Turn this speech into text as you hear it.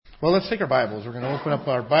Well, let's take our Bibles. We're going to open up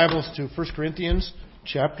our Bibles to 1 Corinthians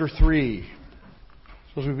chapter 3.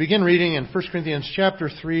 So as we begin reading in 1 Corinthians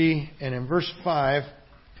chapter 3 and in verse 5,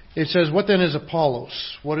 it says, "What then is Apollos?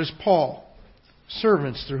 What is Paul?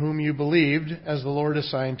 Servants through whom you believed, as the Lord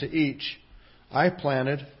assigned to each. I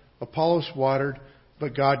planted, Apollos watered,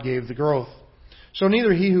 but God gave the growth. So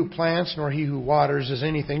neither he who plants nor he who waters is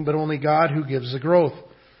anything, but only God who gives the growth.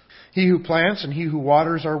 He who plants and he who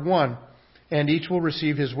waters are one, and each will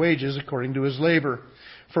receive his wages according to his labor.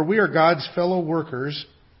 For we are God's fellow workers,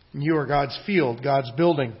 and you are God's field, God's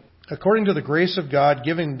building. According to the grace of God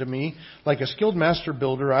given to me, like a skilled master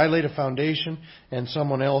builder, I laid a foundation, and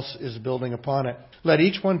someone else is building upon it. Let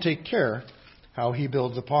each one take care how he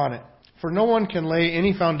builds upon it. For no one can lay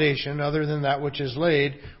any foundation other than that which is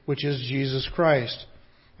laid, which is Jesus Christ.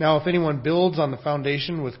 Now if anyone builds on the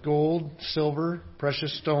foundation with gold, silver,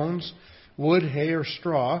 precious stones, wood, hay, or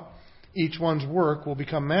straw, each one's work will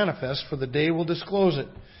become manifest, for the day will disclose it,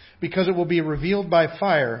 because it will be revealed by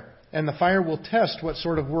fire, and the fire will test what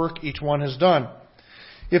sort of work each one has done.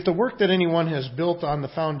 If the work that anyone has built on the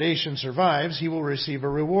foundation survives, he will receive a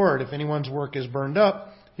reward. If anyone's work is burned up,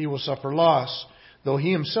 he will suffer loss, though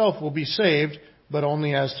he himself will be saved, but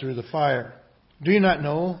only as through the fire. Do you not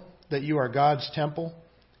know that you are God's temple,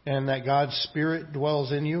 and that God's Spirit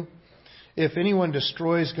dwells in you? If anyone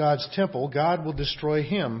destroys God's temple, God will destroy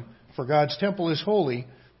him, for God's temple is holy,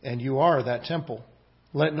 and you are that temple.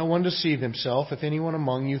 Let no one deceive himself. If anyone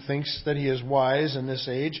among you thinks that he is wise in this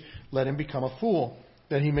age, let him become a fool,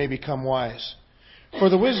 that he may become wise. For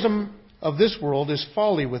the wisdom of this world is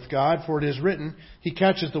folly with God, for it is written, He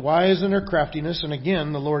catches the wise in their craftiness, and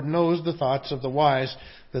again the Lord knows the thoughts of the wise,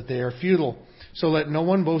 that they are futile. So let no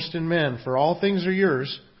one boast in men, for all things are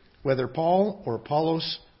yours, whether Paul or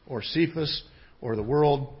Apollos or Cephas or the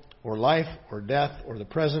world or life or death or the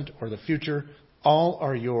present or the future, all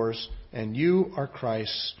are yours, and you are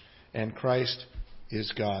Christ's, and Christ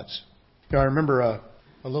is God's." Now, I remember a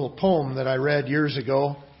little poem that I read years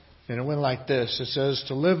ago, and it went like this. It says,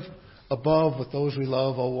 "To live above with those we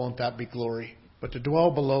love, oh, won't that be glory? But to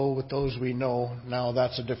dwell below with those we know, now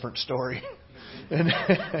that's a different story." And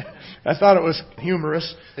I thought it was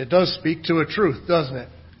humorous. It does speak to a truth, doesn't it?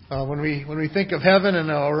 When we think of heaven and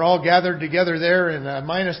we're all gathered together there, and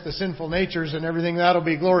minus the sinful natures and everything, that'll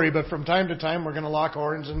be glory. But from time to time, we're going to lock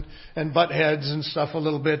horns and butt heads and stuff a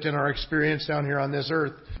little bit in our experience down here on this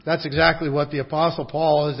earth. That's exactly what the Apostle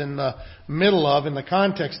Paul is in the middle of, in the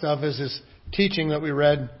context of, is his teaching that we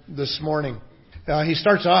read this morning. He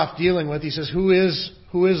starts off dealing with, he says, who is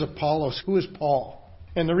Apollos? Who is Paul?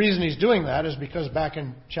 And the reason he's doing that is because back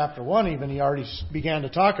in chapter 1 even, he already began to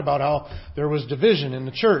talk about how there was division in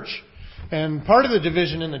the church. And part of the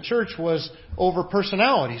division in the church was over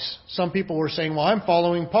personalities. Some people were saying, well, I'm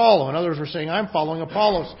following Paul. And others were saying, I'm following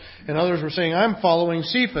Apollos. And others were saying, I'm following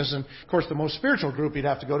Cephas. And of course, the most spiritual group you'd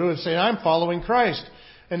have to go to is saying, I'm following Christ.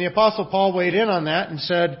 And the Apostle Paul weighed in on that and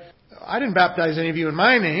said, I didn't baptize any of you in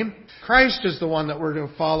my name. Christ is the one that we're to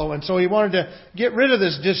follow. And so he wanted to get rid of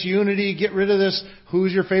this disunity, get rid of this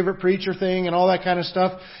who's your favorite preacher thing and all that kind of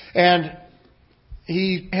stuff. And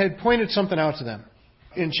he had pointed something out to them.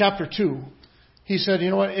 In chapter 2, he said, you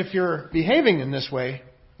know what, if you're behaving in this way,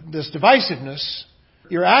 this divisiveness,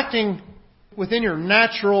 you're acting within your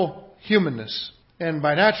natural humanness. And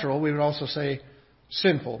by natural, we would also say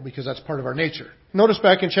sinful, because that's part of our nature. Notice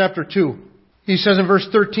back in chapter 2. He says in verse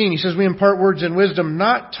 13, he says, we impart words in wisdom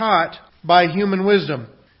not taught by human wisdom.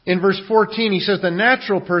 In verse 14, he says, the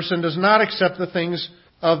natural person does not accept the things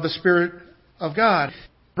of the Spirit of God.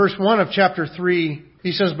 Verse 1 of chapter 3,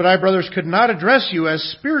 he says, but I, brothers, could not address you as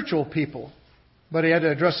spiritual people. But he had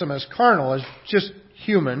to address them as carnal, as just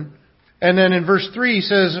human. And then in verse 3, he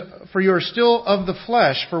says, for you are still of the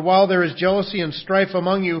flesh. For while there is jealousy and strife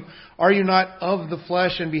among you, are you not of the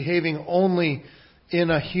flesh and behaving only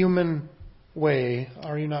in a human way?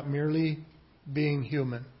 Are you not merely being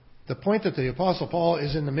human? The point that the Apostle Paul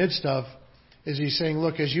is in the midst of is he's saying,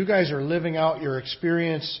 look, as you guys are living out your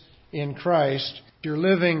experience in Christ, you're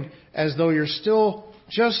living as though you're still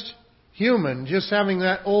just human, just having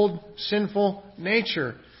that old sinful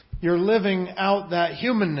nature. You're living out that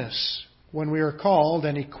humanness when we are called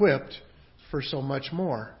and equipped for so much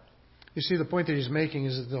more. You see, the point that he's making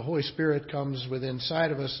is that the Holy Spirit comes within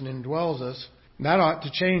inside of us and indwells us. And that ought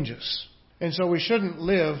to change us. And so we shouldn't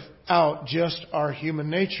live out just our human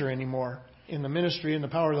nature anymore. In the ministry and the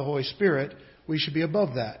power of the Holy Spirit, we should be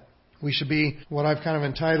above that. We should be what I've kind of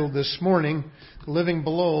entitled this morning, living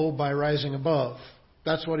below by rising above.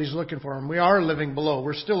 That's what he's looking for. And we are living below.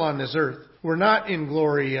 We're still on this earth. We're not in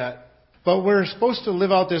glory yet. But we're supposed to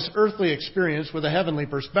live out this earthly experience with a heavenly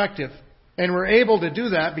perspective. And we're able to do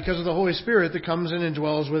that because of the Holy Spirit that comes in and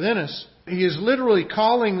dwells within us. He is literally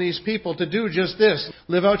calling these people to do just this.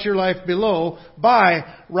 Live out your life below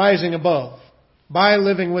by rising above. By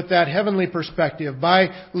living with that heavenly perspective. By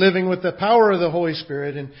living with the power of the Holy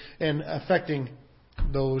Spirit and affecting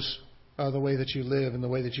those, the way that you live and the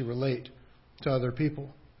way that you relate to other people.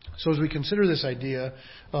 So as we consider this idea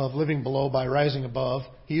of living below by rising above,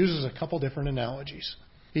 he uses a couple different analogies.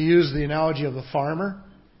 He used the analogy of the farmer,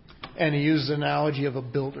 and he used the analogy of a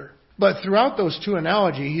builder. But throughout those two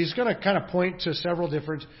analogies, he's going to kind of point to several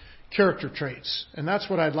different character traits. And that's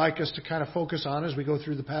what I'd like us to kind of focus on as we go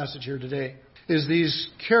through the passage here today, is these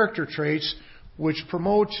character traits which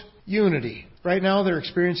promote unity. Right now they're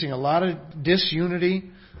experiencing a lot of disunity,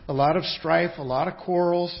 a lot of strife, a lot of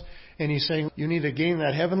quarrels. And he's saying you need to gain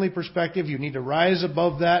that heavenly perspective. You need to rise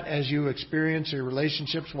above that as you experience your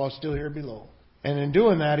relationships while still here below. And in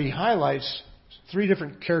doing that, he highlights three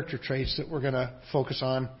different character traits that we're going to focus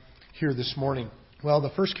on here this morning. Well, the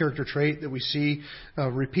first character trait that we see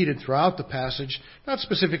repeated throughout the passage, not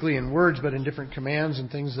specifically in words, but in different commands and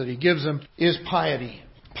things that he gives them, is piety.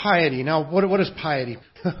 Piety. Now, what is piety?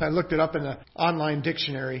 I looked it up in an online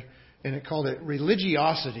dictionary, and it called it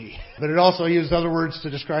religiosity. But it also used other words to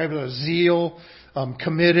describe it as zeal,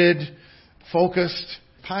 committed, focused.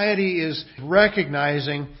 Piety is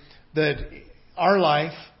recognizing that our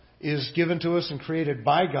life is given to us and created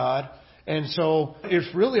by God, and so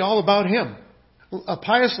it's really all about Him. A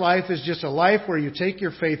pious life is just a life where you take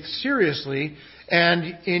your faith seriously,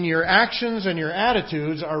 and in your actions and your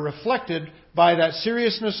attitudes are reflected by that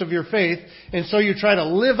seriousness of your faith, and so you try to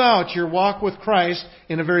live out your walk with Christ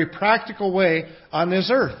in a very practical way on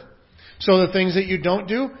this earth. So the things that you don't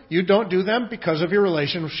do them because of your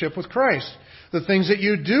relationship with Christ. The things that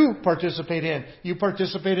you do participate in, you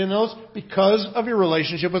participate in those because of your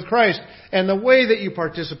relationship with Christ. And the way that you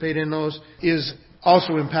participate in those is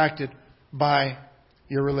also impacted by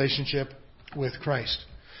your relationship with Christ.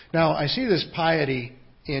 Now, I see this piety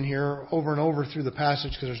in here over and over through the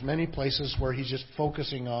passage because there's many places where he's just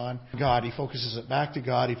focusing on God. He focuses it back to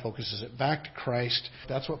God. He focuses it back to Christ.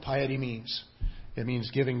 That's what piety means. It means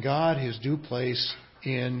giving God His due place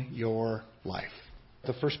in your life.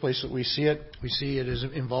 The first place that we see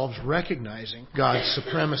it involves recognizing God's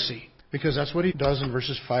supremacy, because that's what he does in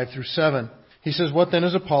verses 5 through 7. He says, "What then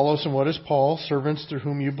is Apollos and what is Paul, servants through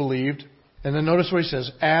whom you believed?" And then notice what he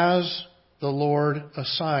says, "As the Lord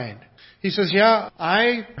assigned." He says, yeah,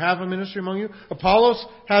 I have a ministry among you. Apollos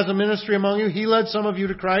has a ministry among you. He led some of you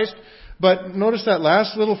to Christ. But notice that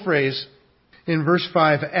last little phrase in verse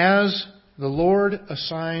 5, "As the Lord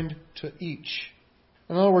assigned to each."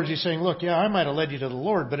 In other words, he's saying, look, yeah, I might have led you to the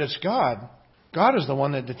Lord, but it's God. God is the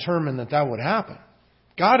one that determined that would happen.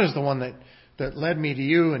 God is the one that led me to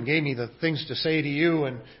you and gave me the things to say to you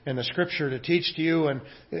and the Scripture to teach to you. And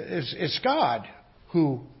it's God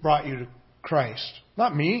who brought you to Christ,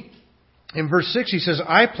 not me. In verse 6, he says,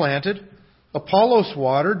 "I planted, Apollos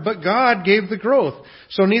watered, but God gave the growth.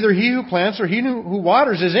 So neither he who plants or he who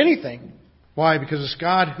waters is anything." Why? Because it's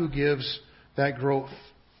God who gives that growth.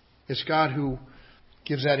 It's God who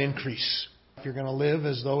gives that increase. If you're going to live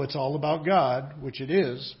as though it's all about God, which it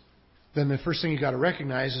is, then the first thing you've got to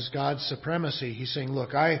recognize is God's supremacy. He's saying,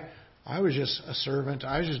 look, I was just a servant.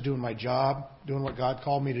 I was just doing my job, doing what God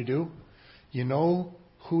called me to do. You know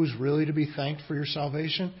who's really to be thanked for your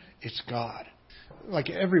salvation? It's God. Like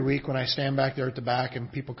every week when I stand back there at the back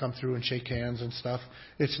and people come through and shake hands and stuff,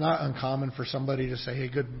 it's not uncommon for somebody to say, "Hey,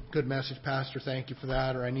 good message, Pastor. Thank you for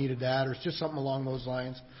that," or "I needed that," or it's just something along those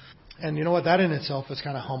lines. And you know what? That in itself is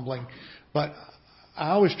kind of humbling. But I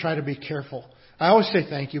always try to be careful. I always say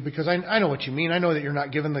thank you because I know what you mean. I know that you're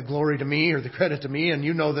not giving the glory to me or the credit to me, and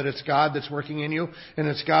you know that it's God that's working in you, and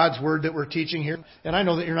it's God's word that we're teaching here. And I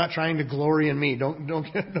know that you're not trying to glory in me.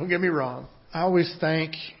 Don't get me wrong. I always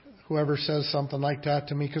thank whoever says something like that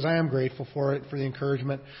to me because I am grateful for it, for the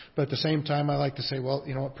encouragement. But at the same time, I like to say, well,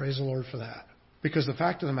 you know what? Praise the Lord for that. Because the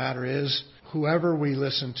fact of the matter is, whoever we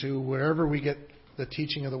listen to, wherever we get the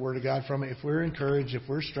teaching of the Word of God from it, if we're encouraged, if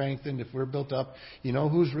we're strengthened, if we're built up, you know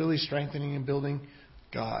who's really strengthening and building?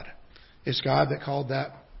 God. It's God that called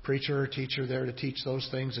that preacher or teacher there to teach those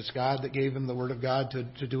things. It's God that gave him the Word of God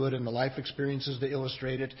to do it and the life experiences to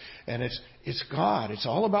illustrate it. And it's God. It's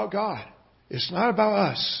all about God. It's not about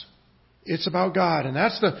us. It's about God. And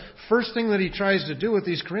that's the first thing that he tries to do with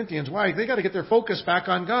these Corinthians. Why? They got to get their focus back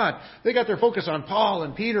on God. They got their focus on Paul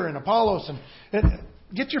and Peter and Apollos. And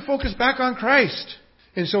get your focus back on Christ.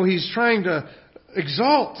 And so he's trying to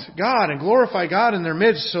exalt God and glorify God in their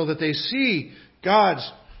midst so that they see God's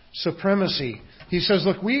supremacy. He says,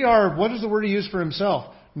 look, we are, what is the word he used for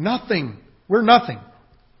himself? Nothing. We're nothing.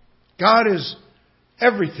 God is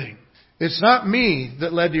everything. It's not me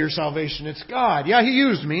that led to your salvation. It's God. Yeah, He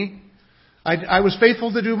used me. I was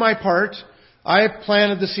faithful to do my part. I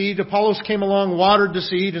planted the seed. Apollos came along, watered the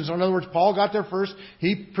seed. And so in other words, Paul got there first.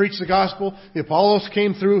 He preached the gospel. The Apollos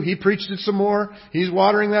came through. He preached it some more. He's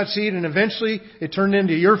watering that seed. And eventually it turned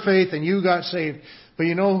into your faith and you got saved. But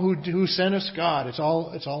you know who sent us? God. It's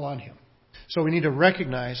all on Him. So we need to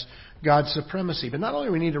recognize God's supremacy. But not only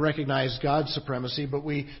do we need to recognize God's supremacy, but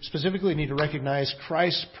we specifically need to recognize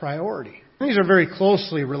Christ's priority. These are very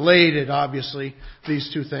closely related, obviously,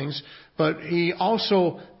 these two things. But He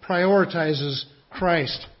also prioritizes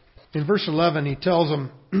Christ. In verse 11, He tells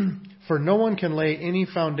them, "For no one can lay any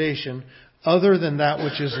foundation other than that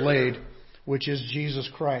which is laid, which is Jesus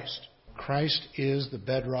Christ." Christ is the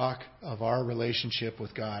bedrock of our relationship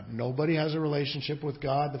with God. Nobody has a relationship with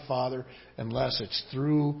God the Father unless it's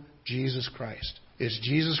through Jesus Christ. It's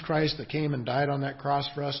Jesus Christ that came and died on that cross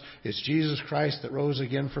for us. It's Jesus Christ that rose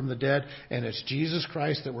again from the dead. And it's Jesus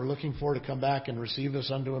Christ that we're looking for to come back and receive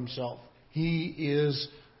us unto Himself. He is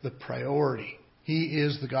the priority. He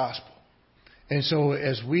is the gospel. And so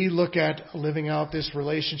as we look at living out this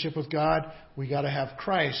relationship with God, we got to have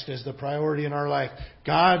Christ as the priority in our life.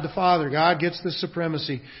 God the Father, God gets the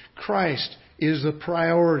supremacy. Christ is the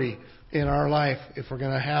priority in our life if we're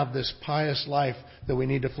going to have this pious life that we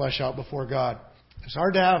need to flesh out before God. It's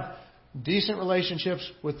hard to have decent relationships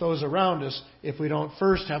with those around us if we don't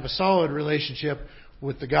first have a solid relationship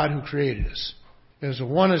with the God who created us. There's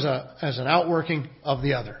one as an outworking of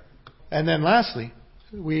the other. And then lastly,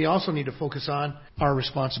 we also need to focus on our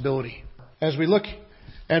responsibility. As we look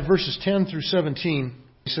at verses 10 through 17,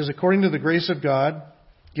 he says, "According to the grace of God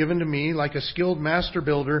given to me, like a skilled master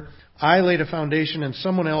builder, I laid a foundation and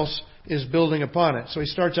someone else is building upon it." So he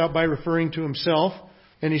starts out by referring to himself,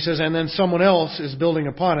 and he says, and then someone else is building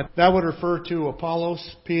upon it. That would refer to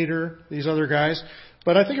Apollos, Peter, these other guys.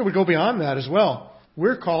 But I think it would go beyond that as well.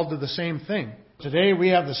 We're called to the same thing. Today we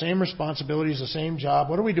have the same responsibilities, the same job.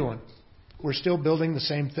 What are we doing? We're still building the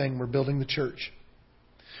same thing. We're building the church.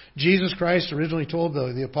 Jesus Christ originally told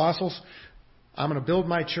the apostles, "I'm going to build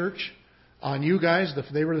my church on you guys."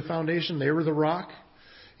 They were the foundation. They were the rock.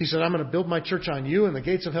 He said, "I'm going to build my church on you, and the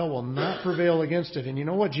gates of hell will not prevail against it." And you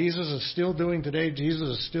know what Jesus is still doing today?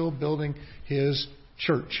 Jesus is still building His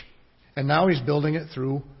church. And now He's building it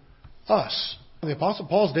through us. The Apostle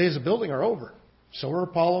Paul's days of building are over. So are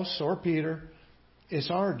Apollos, so are Peter. It's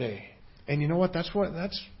our day. And you know what? That's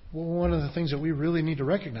one of the things that we really need to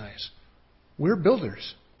recognize. We're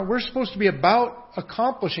builders. We're supposed to be about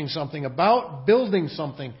accomplishing something, about building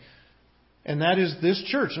something. And that is this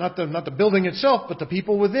church. Not the building itself, but the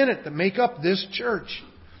people within it that make up this church,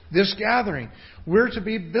 this gathering. We're to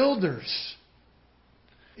be builders.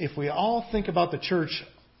 If we all think about the church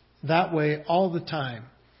that way all the time,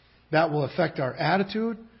 that will affect our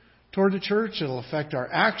attitude toward the church. It'll affect our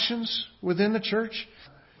actions within the church.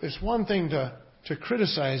 It's one thing to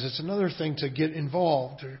criticize. It's another thing to get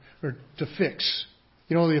involved or to fix.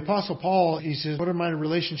 You know, the Apostle Paul, he says, "What are my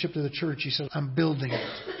relationship to the church?" He says, "I'm building it."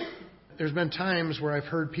 There's been times where I've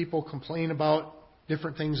heard people complain about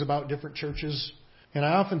different things about different churches. And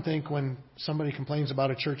I often think when somebody complains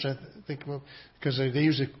about a church, I think, well, because they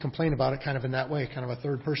usually complain about it kind of in that way, kind of a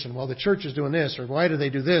third person. Well, the church is doing this, or why do they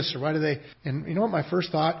do this, or why do they... And you know what my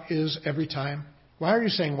first thought is every time? Why are you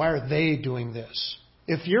saying, why are they doing this?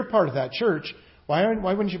 If you're part of that church, why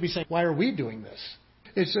wouldn't you be saying, why are we doing this?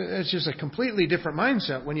 It's just a completely different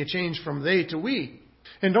mindset when you change from they to we.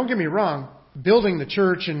 And don't get me wrong, building the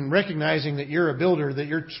church and recognizing that you're a builder, that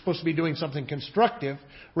you're supposed to be doing something constructive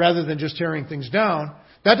rather than just tearing things down,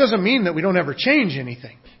 that doesn't mean that we don't ever change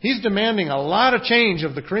anything. He's demanding a lot of change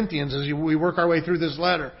of the Corinthians as we work our way through this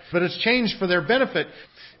letter. But it's change for their benefit.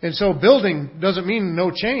 And so building doesn't mean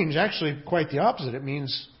no change. Actually, quite the opposite. It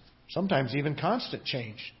means sometimes even constant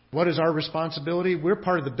change. What is our responsibility? We're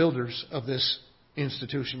part of the builders of this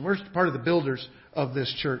institution. We're part of the builders of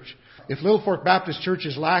this church. If Littlefork Baptist Church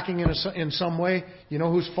is lacking in some way, you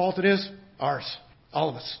know whose fault it is? Ours. All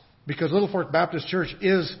of us. Because Littlefork Baptist Church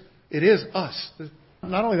is us.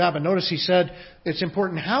 Not only that, but notice he said it's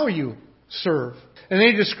important how you serve. And then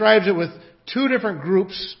he describes it with two different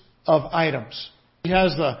groups of items. He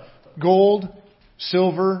has the gold,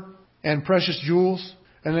 silver, and precious jewels.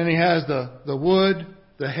 And then he has the wood,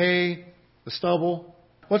 the hay, the stubble.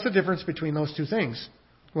 What's the difference between those two things?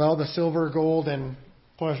 Well, the silver, gold, and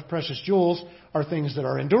precious jewels are things that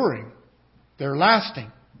are enduring. They're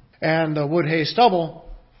lasting. And the wood, hay, stubble,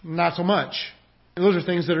 not so much. Those are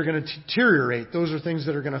things that are going to deteriorate. Those are things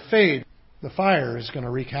that are going to fade. The fire is going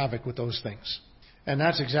to wreak havoc with those things. And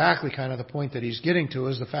that's exactly kind of the point that he's getting to,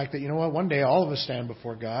 is the fact that, you know what, one day all of us stand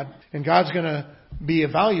before God, and God's going to be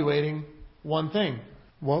evaluating one thing.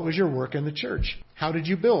 What was your work in the church? How did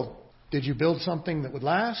you build? Did you build something that would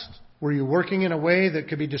last? Were you working in a way that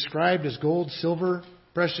could be described as gold, silver,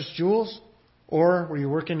 precious jewels? Or were you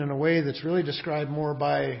working in a way that's really described more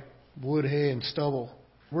by wood, hay, and stubble?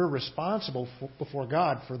 We're responsible before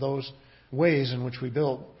God for those ways in which we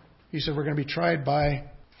build. He said we're going to be tried by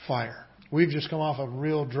fire. We've just come off a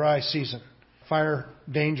real dry season. Fire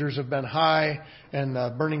dangers have been high, and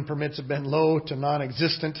burning permits have been low to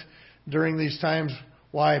non-existent during these times.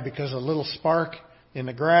 Why? Because a little spark in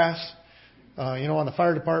the grass. On the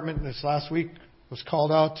fire department this last week was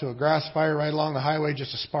called out to a grass fire right along the highway,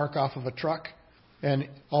 just a spark off of a truck, and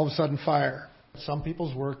all of a sudden fire. Some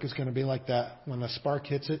people's work is going to be like that. When the spark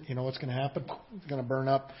hits it, you know what's going to happen? It's going to burn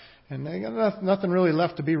up, and they got nothing really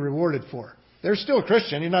left to be rewarded for. They're still a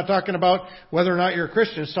Christian. He's not talking about whether or not you're a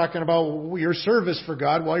Christian. He's talking about your service for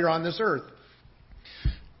God while you're on this earth.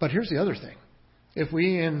 But here's the other thing. If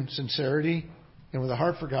we, in sincerity and with a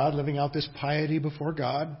heart for God, living out this piety before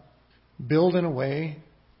God, build in a way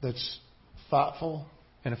that's thoughtful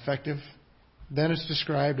and effective, then it's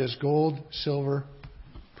described as gold, silver,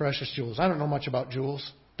 precious jewels. I don't know much about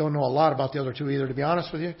jewels. Don't know a lot about the other two either, to be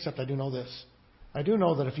honest with you, except I do know this. I do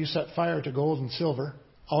know that if you set fire to gold and silver,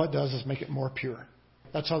 all it does is make it more pure.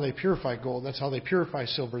 That's how they purify gold. That's how they purify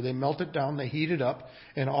silver. They melt it down, they heat it up,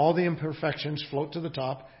 and all the imperfections float to the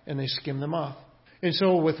top, and they skim them off. And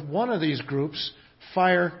so with one of these groups,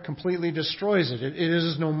 fire completely destroys it. It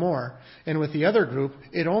is no more. And with the other group,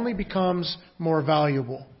 it only becomes more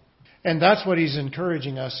valuable. And that's what he's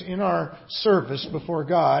encouraging us in our service before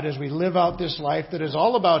God as we live out this life that is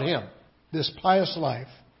all about Him, this pious life.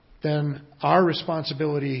 Then our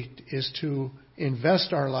responsibility is to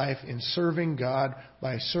invest our life in serving God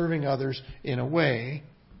by serving others in a way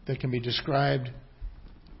that can be described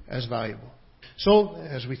as valuable. So,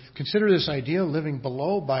 as we consider this idea of living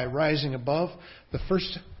below by rising above, the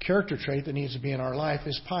first character trait that needs to be in our life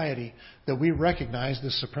is piety, that we recognize the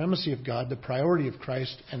supremacy of God, the priority of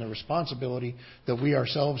Christ, and the responsibility that we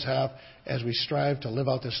ourselves have as we strive to live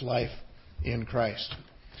out this life in Christ.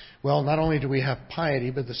 Well, not only do we have piety,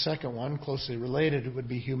 but the second one, closely related, would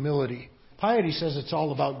be humility. Piety says it's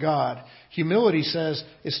all about God. Humility says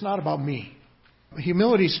it's not about me.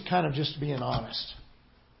 Humility is kind of just being honest.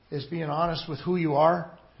 It's being honest with who you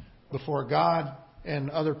are before God and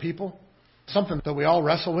other people. Something that we all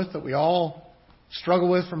wrestle with, that we all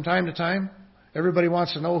struggle with from time to time. Everybody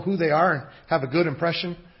wants to know who they are and have a good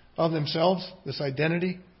impression of themselves, this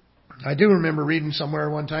identity. I do remember reading somewhere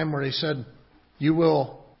one time where they said, you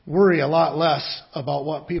will worry a lot less about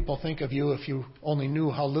what people think of you if you only knew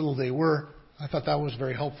how little they were. I thought that was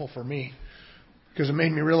very helpful for me, because it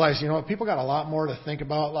made me realize, you know what, people got a lot more to think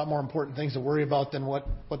about, a lot more important things to worry about than what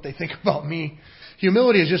they think about me.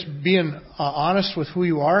 Humility is just being honest with who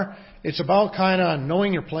you are. It's about kind of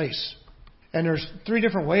knowing your place. And there's 3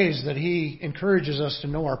 different ways that he encourages us to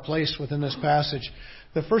know our place within this passage.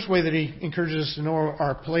 The first way that he encourages us to know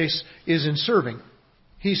our place is in serving.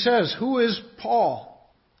 He says, who is Paul?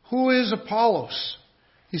 Who is Apollos?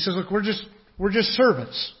 He says, look, we're just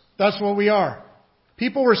servants. That's what we are.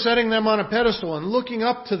 People were setting them on a pedestal and looking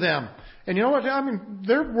up to them. And you know what? I mean,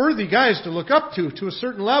 they're worthy guys to look up to a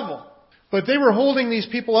certain level. But they were holding these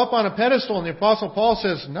people up on a pedestal, and the Apostle Paul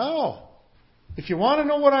says, no. If you want to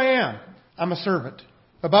know what I am, I'm a servant.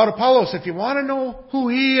 About Apollos, if you want to know who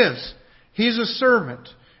he is, he's a servant.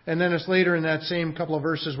 And then it's later in that same couple of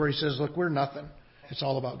verses where he says, look, we're nothing. It's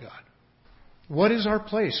all about God. What is our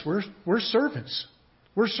place? We're servants.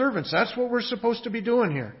 We're servants. That's what we're supposed to be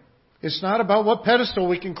doing here. It's not about what pedestal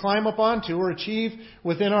we can climb up onto or achieve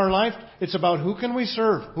within our life. It's about who can we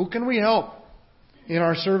serve? Who can we help in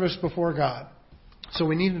our service before God? So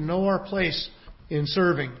we need to know our place in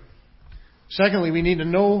serving. Secondly, we need to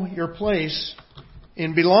know your place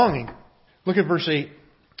in belonging. Look at verse 8.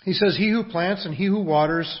 He says, he who plants and he who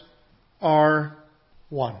waters are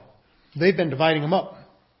one. They've been dividing them up.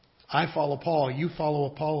 I follow Paul, you follow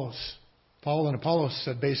Apollos. Paul and Apollos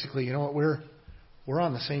said basically, you know what, we're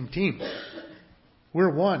on the same team.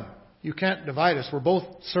 We're one. You can't divide us. We're both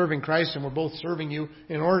serving Christ and we're both serving you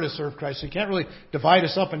in order to serve Christ. So you can't really divide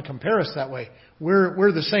us up and compare us that way.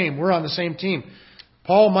 We're the same. We're on the same team.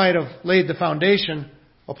 Paul might have laid the foundation.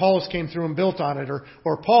 Apollos came through and built on it.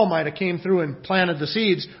 Or Paul might have came through and planted the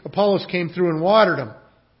seeds. Apollos came through and watered them.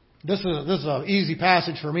 This is an easy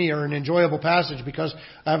passage for me, or an enjoyable passage, because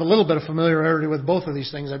I have a little bit of familiarity with both of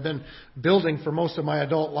these things. I've been building for most of my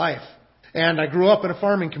adult life. And I grew up in a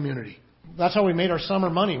farming community. That's how we made our summer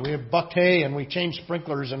money. We had bucked hay and we changed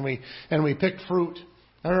sprinklers and we picked fruit.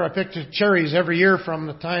 I remember I picked cherries every year from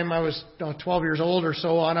the time I was 12 years old or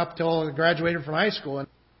so on up till I graduated from high school. And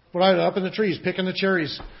I was up in the trees picking the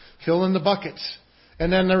cherries, filling the buckets.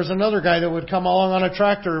 And then there was another guy that would come along on a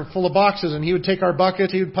tractor full of boxes, and he would take our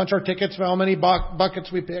buckets, he would punch our tickets for how many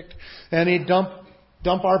buckets we picked, and he'd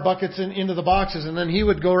dump our buckets into the boxes, and then he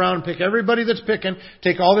would go around and pick everybody that's picking,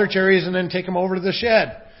 take all their cherries, and then take them over to the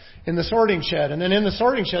shed, in the sorting shed. And then in the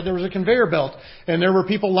sorting shed there was a conveyor belt, and there were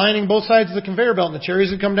people lining both sides of the conveyor belt, and the cherries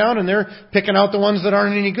would come down, and they're picking out the ones that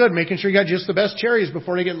aren't any good, making sure you got just the best cherries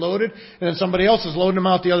before they get loaded, and then somebody else is loading them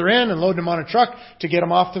out the other end and loading them on a truck to get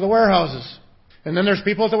them off to the warehouses. And then there's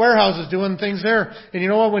people at the warehouses doing things there. And you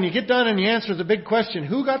know what? When you get done and you answer the big question,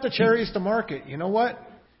 who got the cherries to market? You know what?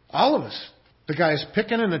 All of us. The guys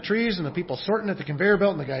picking in the trees, and the people sorting at the conveyor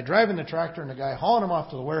belt, and the guy driving the tractor, and the guy hauling them off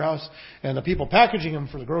to the warehouse, and the people packaging them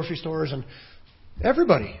for the grocery stores, and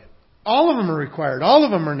everybody. All of them are required. All of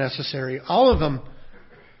them are necessary. All of them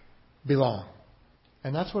belong.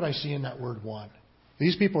 And that's what I see in that word one.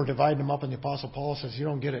 These people are dividing them up, and the Apostle Paul says, you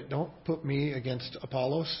don't get it. Don't put me against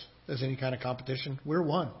Apollos as any kind of competition. We're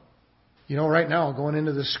one. You know, right now, going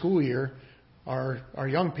into this school year, our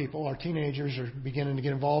young people, our teenagers are beginning to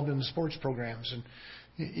get involved in the sports programs. And,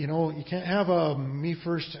 you know, you can't have a me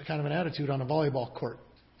first kind of an attitude on a volleyball court.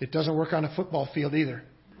 It doesn't work on a football field either.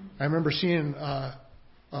 I remember seeing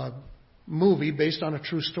a movie based on a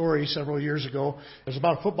true story several years ago. It was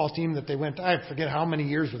about a football team that they went, I forget how many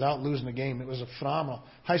years without losing a game. It was a phenomenal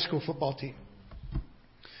high school football team.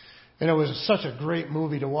 And it was such a great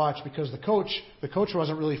movie to watch because the coach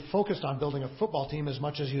wasn't really focused on building a football team as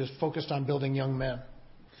much as he was focused on building young men.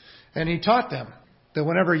 And he taught them that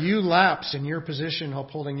whenever you lapse in your position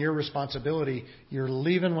upholding your responsibility, you're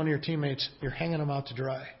leaving one of your teammates, you're hanging them out to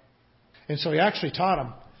dry. And so he actually taught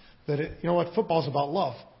them that, you know what, football's about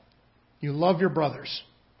love. You love your brothers.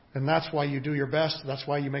 And that's why you do your best. That's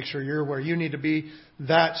why you make sure you're where you need to be.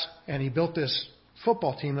 And he built this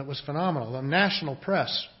football team that was phenomenal. The national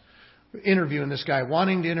press interviewing this guy,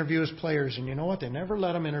 wanting to interview his players. And you know what? They never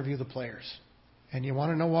let him interview the players. And you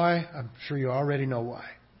want to know why? I'm sure you already know why.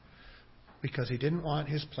 Because he didn't want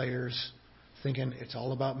his players thinking, it's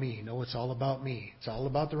all about me. No, it's all about me. It's all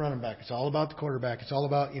about the running back. It's all about the quarterback. It's all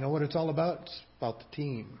about, you know what it's all about? It's about the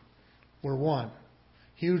team. We're one.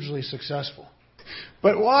 Hugely successful.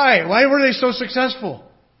 But why? Why were they so successful?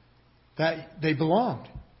 That they belonged.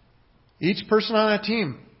 Each person on that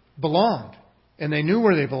team belonged. And they knew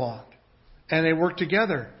where they belonged. And they worked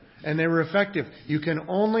together. And they were effective. You can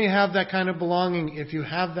only have that kind of belonging if you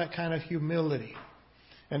have that kind of humility.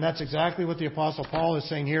 And that's exactly what the Apostle Paul is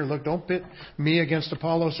saying here. Look, don't pit me against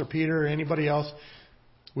Apollos or Peter or anybody else.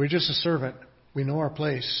 We're just a servant. We know our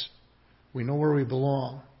place. We know where we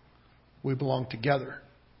belong. We belong together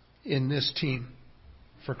in this team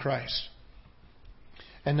for Christ.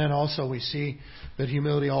 And then also we see that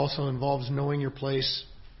humility also involves knowing your place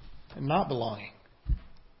and not belonging.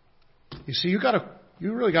 You see, you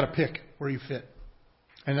really got to pick where you fit.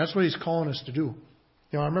 And that's what he's calling us to do.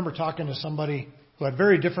 You know, I remember talking to somebody who had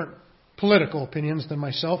very different political opinions than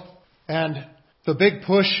myself. And the big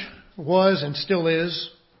push was and still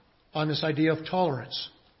is on this idea of tolerance.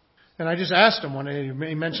 And I just asked him when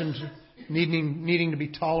he mentioned needing to be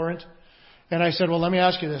tolerant. And I said, well, let me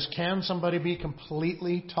ask you this. Can somebody be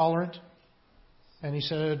completely tolerant? And he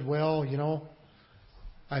said, well, you know,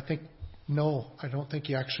 I don't think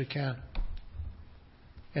you actually can.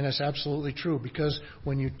 And that's absolutely true, because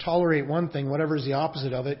when you tolerate one thing, whatever is the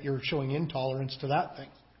opposite of it, you're showing intolerance to that thing.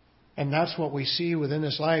 And that's what we see within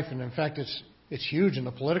this life. And in fact, it's huge in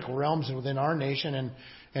the political realms and within our nation.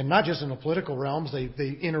 And not just in the political realms, they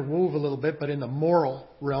interwove a little bit, but in the moral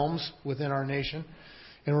realms within our nation.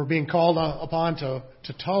 And we're being called upon to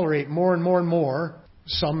tolerate more and more and more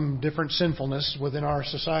some different sinfulness within our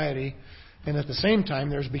society. And at the same time,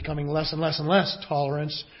 there's becoming less and less and less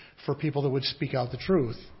tolerance for people that would speak out the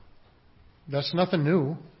truth. That's nothing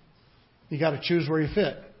new. You got to choose where you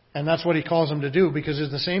fit. And that's what he calls them to do, because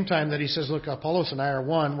at the same time that he says, look, Apollos and I are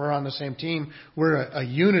one, we're on the same team, we're a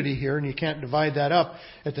unity here, and you can't divide that up.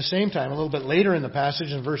 At the same time, a little bit later in the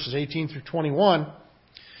passage, in verses 18 through 21,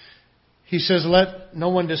 he says, let no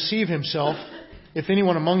one deceive himself. If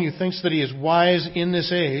anyone among you thinks that he is wise in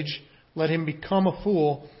this age, let him become a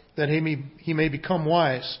fool, that he may become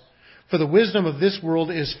wise. For the wisdom of this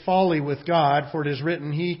world is folly with God, for it is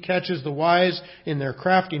written, He catches the wise in their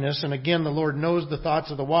craftiness. And again, the Lord knows the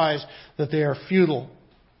thoughts of the wise, that they are futile.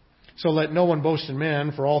 So let no one boast in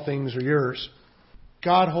men, for all things are yours.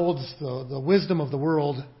 God holds the wisdom of the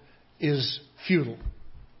world is futile.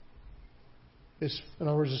 In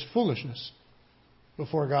other words, it's foolishness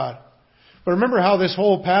before God. But remember how this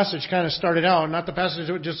whole passage kind of started out, not the passage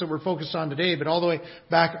just that we're focused on today, but all the way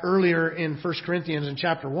back earlier in 1 Corinthians in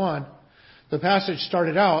chapter 1. The passage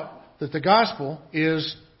started out that the gospel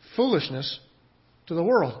is foolishness to the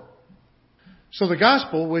world. So the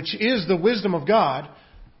gospel, which is the wisdom of God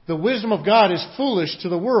is foolish to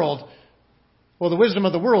the world. Well, the wisdom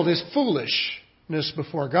of the world is foolishness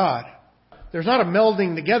before God. There's not a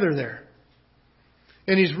melding together there.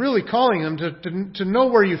 And He's really calling them to know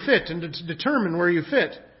where you fit and to determine where you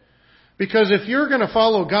fit. Because if you're going to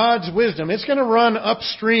follow God's wisdom, it's going to run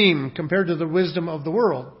upstream compared to the wisdom of the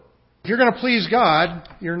world. If you're going to please God,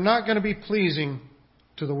 you're not going to be pleasing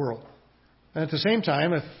to the world. And at the same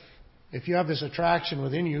time, if you have this attraction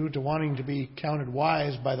within you to wanting to be counted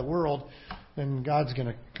wise by the world, then God's going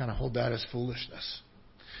to kind of hold that as foolishness.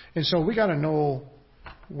 And so we got to know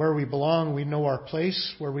where we belong. We know our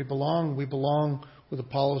place where we belong. We belong with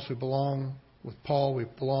Apollos. We belong with Paul. We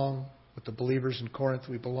belong with the believers in Corinth.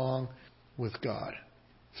 We belong with God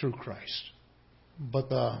through Christ. But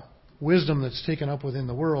the wisdom that's taken up within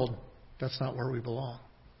the world, that's not where we belong.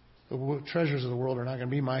 The treasures of the world are not going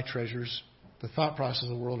to be my treasures. The thought processes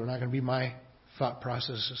of the world are not going to be my thought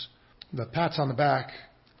processes. The pats on the back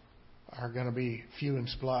are going to be few and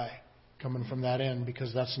supply coming from that end,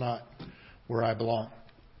 because that's not where I belong.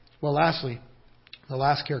 Well, lastly, the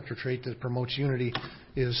last character trait that promotes unity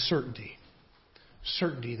is certainty.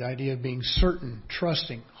 Certainty, the idea of being certain,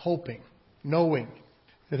 trusting, hoping, knowing.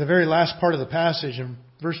 At the very last part of the passage, in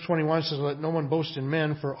verse 21, says, "Let no one boast in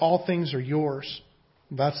men, for all things are yours."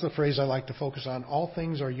 That's the phrase I like to focus on. All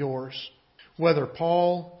things are yours. Whether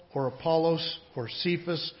Paul or Apollos or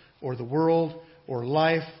Cephas or the world or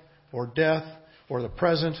life or death or the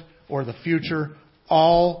present or the future,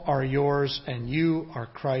 all are yours, and you are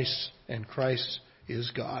Christ's, and Christ is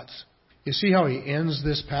God's. You see how he ends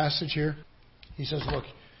this passage here? He says, look,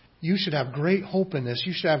 you should have great hope in this.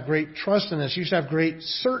 You should have great trust in this. You should have great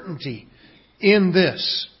certainty in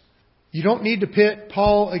this. You don't need to pit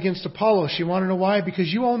Paul against Apollos. You want to know why?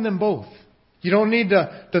 Because you own them both. You don't need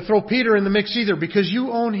to throw Peter in the mix either, because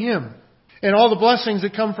you own him. And all the blessings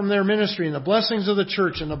that come from their ministry, and the blessings of the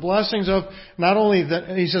church, and the blessings of not only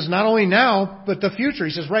that, he says, not only now, but the future.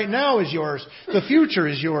 He says, right now is yours. The future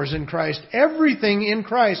is yours in Christ. Everything in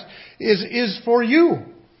Christ is for you.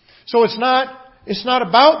 So it's not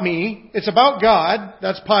about me. It's about God.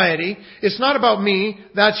 That's piety. It's not about me.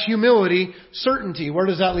 That's humility. Certainty. Where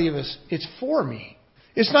does that leave us? It's for me.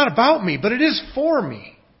 It's not about me, but it is for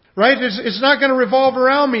me. Right? It's not going to revolve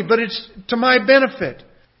around me, but it's to my benefit.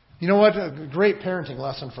 You know what? A great parenting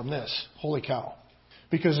lesson from this. Holy cow.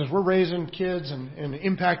 Because as we're raising kids and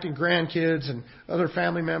impacting grandkids and other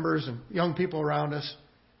family members and young people around us,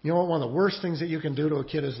 you know what? One of the worst things that you can do to a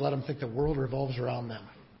kid is let them think the world revolves around them.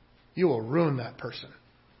 You will ruin that person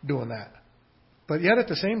doing that. But yet at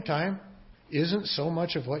the same time, isn't so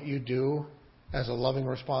much of what you do as a loving,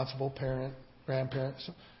 responsible parent, grandparent,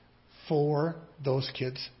 for those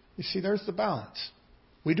kids? You see, there's the balance.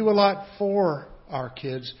 We do a lot for our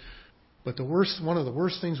kids, but one of the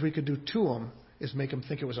worst things we could do to them is make them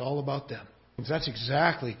think it was all about them. That's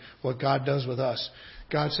exactly what God does with us.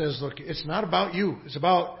 God says, look, it's not about you. It's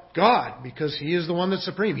about God, because He is the one that's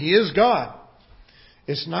supreme. He is God.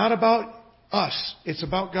 It's not about us. It's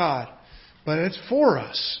about God. But it's for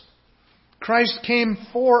us. Christ came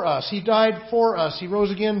for us. He died for us. He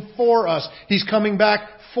rose again for us. He's coming back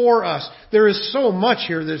for us. There is so much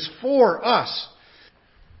here that's for us.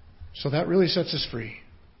 So that really sets us free.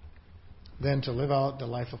 Then to live out the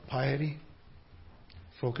life of piety,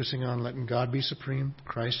 focusing on letting God be supreme,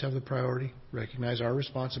 Christ have the priority, recognize our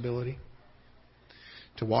responsibility,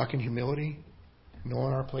 to walk in humility,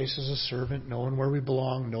 knowing our place as a servant, knowing where we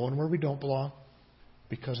belong, knowing where we don't belong,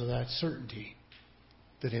 because of that certainty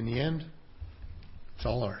that in the end, it's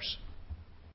all ours.